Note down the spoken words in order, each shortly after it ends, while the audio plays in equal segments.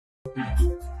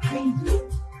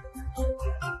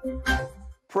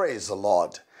Praise the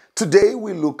Lord. Today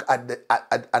we look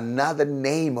at another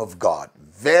name of God,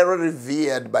 very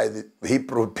revered by the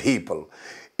Hebrew people.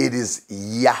 It is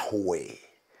Yahweh.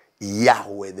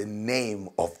 Yahweh, the name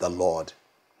of the Lord.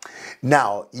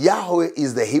 Now, Yahweh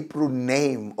is the Hebrew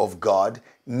name of God,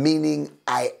 meaning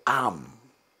I am,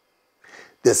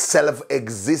 the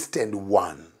self-existent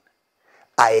one.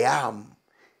 I am,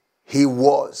 he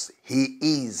was, he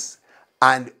is,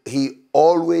 and he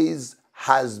always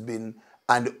has been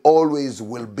and always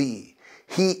will be.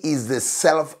 He is the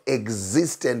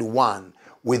self-existent one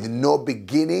with no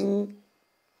beginning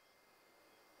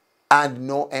and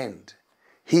no end.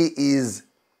 He is,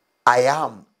 I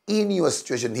am. In your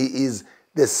situation, he is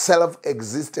the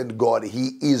self-existent God.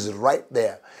 He is right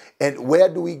there. And where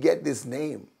do we get this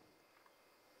name?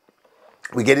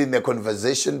 We get in the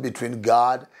conversation between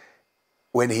God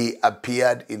when he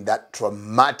appeared in that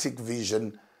traumatic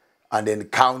vision and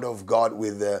encounter of God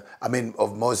with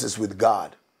of Moses with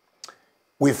God.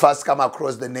 We first come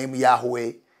across the name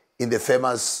Yahweh in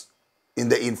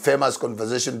the infamous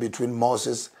conversation between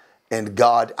Moses and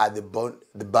God at the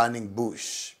burning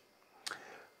bush.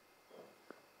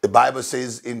 The Bible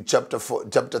says in chapter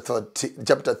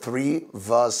 3,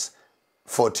 verse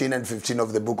 14 and 15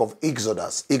 of the book of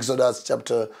Exodus. Exodus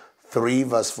chapter 3,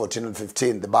 verse 14 and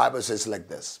 15. The Bible says like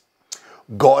this.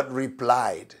 God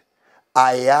replied,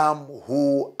 I am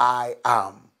who I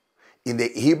am. In the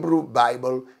Hebrew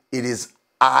Bible, it is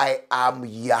I am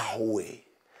Yahweh.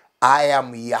 I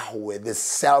am Yahweh, the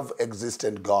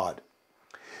self-existent God.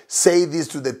 Say this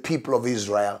to the people of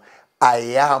Israel. I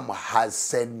am has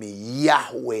sent me.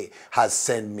 Yahweh has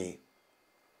sent me.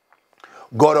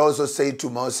 God also said to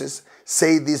Moses,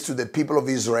 say this to the people of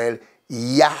Israel.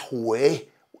 Yahweh,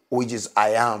 which is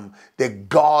I am, the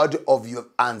God of your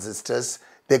ancestors,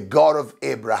 the God of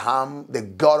Abraham, the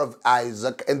God of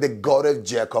Isaac, and the God of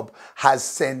Jacob has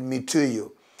sent me to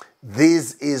you.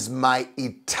 This is my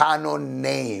eternal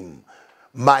name,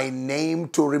 my name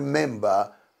to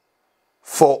remember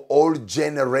for all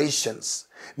generations.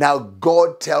 Now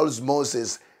God tells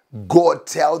Moses, go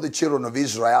tell the children of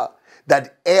Israel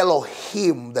that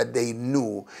Elohim that they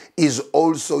knew is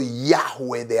also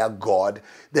Yahweh their God,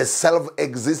 the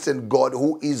self-existent God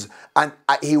who is, and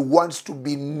he wants to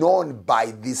be known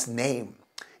by this name,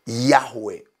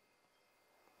 Yahweh.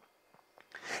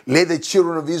 Let the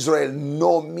children of Israel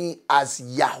know me as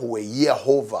Yahweh,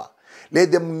 Jehovah.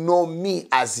 Let them know me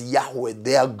as Yahweh,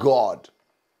 their God.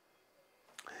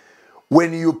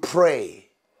 When you pray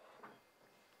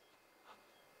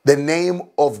the name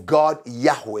of God,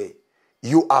 Yahweh,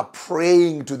 you are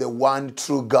praying to the one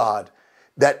true God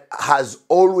that has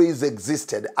always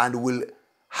existed and will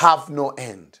have no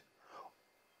end.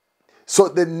 So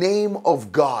the name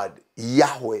of God,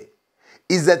 Yahweh,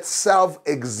 is that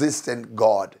self-existent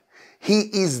God. He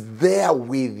is there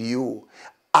with you.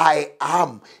 I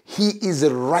am. He is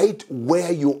right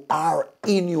where you are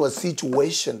in your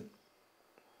situation.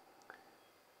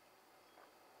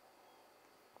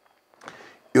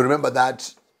 You remember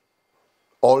that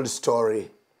old story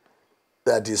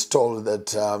that is told that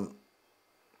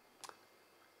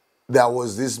there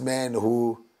was this man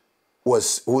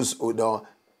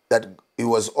that he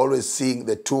was always seeing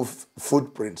the two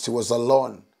footprints. He was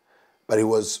alone, but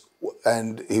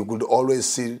he could always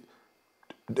see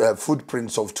the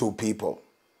footprints of two people.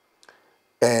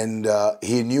 And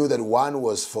he knew that one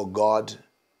was for God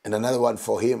and another one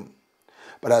for him.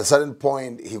 But at a certain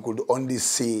point, he could only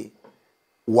see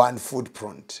one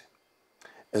footprint.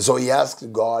 And so he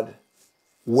asked God,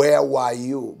 where were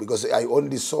you? Because I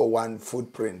only saw one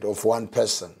footprint of one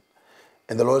person.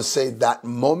 And the Lord said, that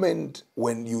moment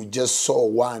when you just saw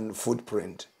one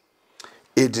footprint,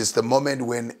 it is the moment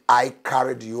when I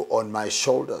carried you on my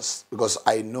shoulders, because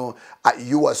I know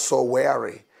you were so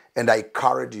weary and I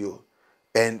carried you.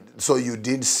 And so you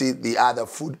didn't see the other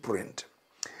footprint.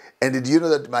 And did you know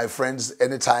that, my friends,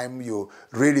 anytime you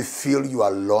really feel you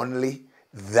are lonely,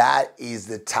 that is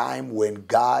the time when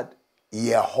God,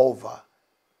 Jehovah,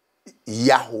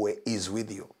 Yahweh is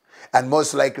with you. And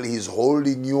most likely he's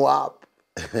holding you up.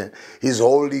 He's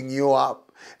holding you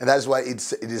up. And that's why it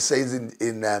says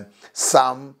in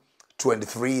Psalm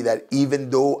 23 that even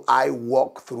though I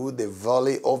walk through the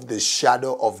valley of the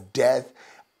shadow of death,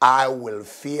 I will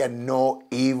fear no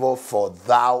evil, for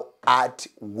thou art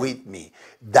with me.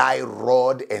 Thy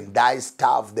rod and thy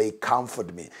staff, they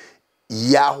comfort me.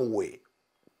 Yahweh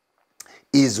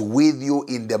is with you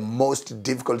in the most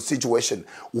difficult situation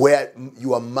where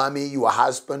your mommy, your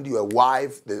husband, your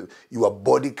wife, your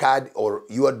bodyguard, or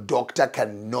your doctor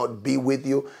cannot be with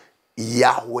you.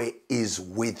 Yahweh is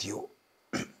with you.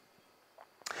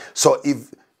 So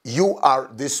if you are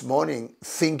this morning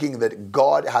thinking that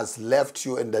God has left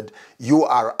you and that you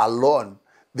are alone,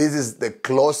 this is the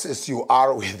closest you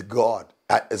are with God.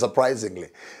 Surprisingly,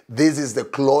 this is the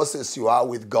closest you are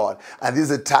with God. And this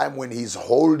is a time when He's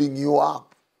holding you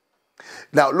up.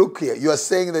 Now look here, you are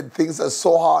saying that things are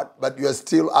so hard, but you are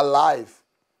still alive.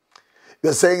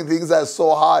 You're saying things are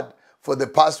so hard for the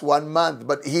past 1 month,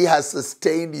 but He has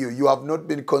sustained you. You have not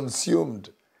been consumed.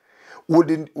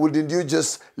 Wouldn't you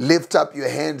just lift up your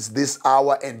hands this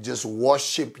hour and just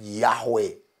worship Yahweh?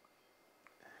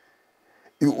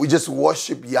 We just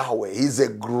worship Yahweh. He's a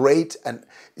great, and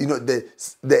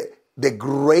the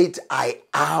great I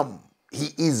am. He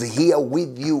is here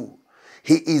with you.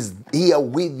 He is here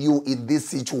with you in this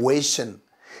situation.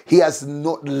 He has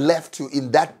not left you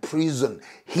in that prison.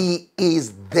 He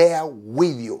is there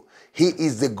with you. He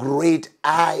is the great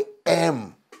I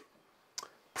am.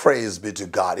 Praise be to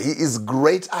God. He is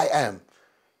great I am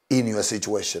in your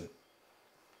situation.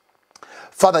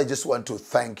 Father, I just want to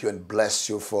thank you and bless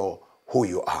you for who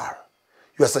you are.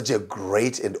 You are such a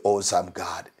great and awesome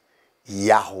God.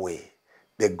 Yahweh,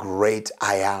 the great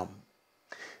I am.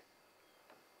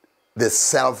 The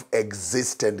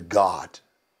self-existent God.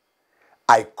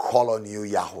 I call on you,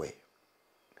 Yahweh.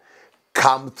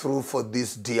 Come through for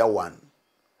this dear one.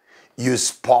 You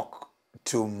spoke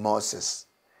to Moses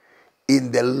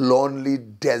in the lonely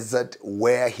desert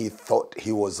where he thought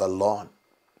he was alone,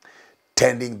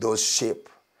 tending those sheep.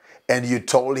 And you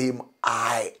told him,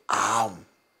 I am.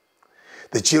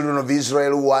 The children of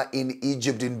Israel were in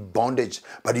Egypt in bondage,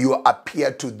 but you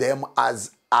appeared to them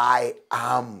as I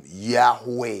am,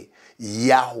 Yahweh,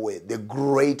 Yahweh, the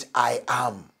great I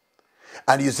am.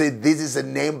 And you say, this is a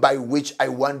name by which I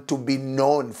want to be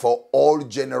known for all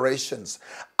generations.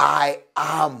 I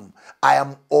am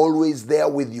always there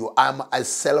with you. I'm a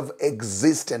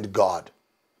self-existent God.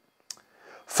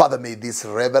 Father, may this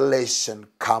revelation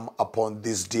come upon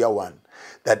this dear one,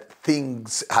 that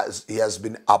he has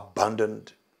been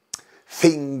abandoned.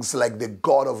 Things like the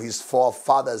God of his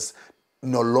forefathers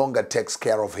no longer takes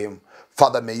care of him.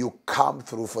 Father, may you come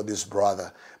through for this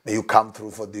brother. May you come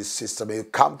through for this sister. May you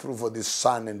come through for this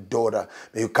son and daughter.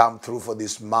 May you come through for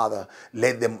this mother.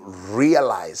 Let them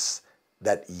realize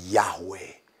that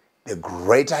Yahweh, the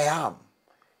great I am,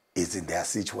 is in their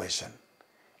situation.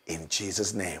 In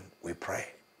Jesus' name we pray.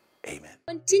 Amen.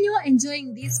 Continue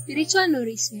enjoying this spiritual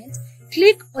nourishment.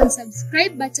 Click on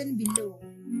subscribe button below.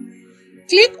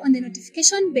 Click on the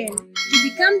notification bell to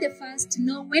become the first to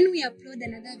know when we upload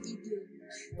another video.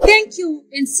 Thank you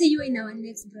and see you in our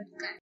next broadcast.